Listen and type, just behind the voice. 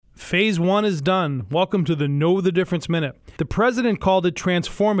Phase 1 is done. Welcome to the Know the Difference Minute. The president called it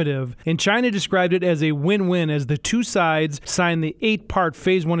transformative, and China described it as a win-win as the two sides signed the 8-part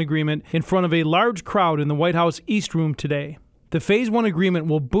Phase 1 agreement in front of a large crowd in the White House East Room today. The Phase 1 agreement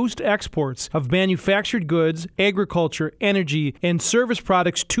will boost exports of manufactured goods, agriculture, energy, and service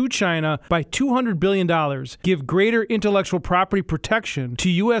products to China by $200 billion, give greater intellectual property protection to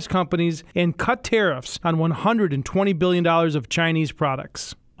U.S. companies, and cut tariffs on $120 billion of Chinese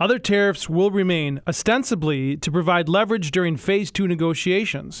products. Other tariffs will remain, ostensibly to provide leverage during Phase 2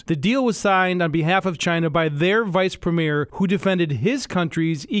 negotiations. The deal was signed on behalf of China by their vice premier, who defended his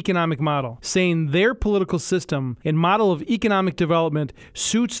country's economic model, saying their political system and model of economic development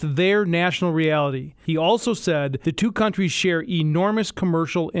suits their national reality. He also said the two countries share enormous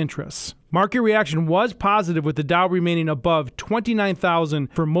commercial interests. Market reaction was positive, with the Dow remaining above 29,000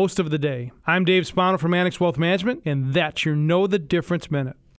 for most of the day. I'm Dave Spano from Annex Wealth Management, and that's your Know the Difference Minute.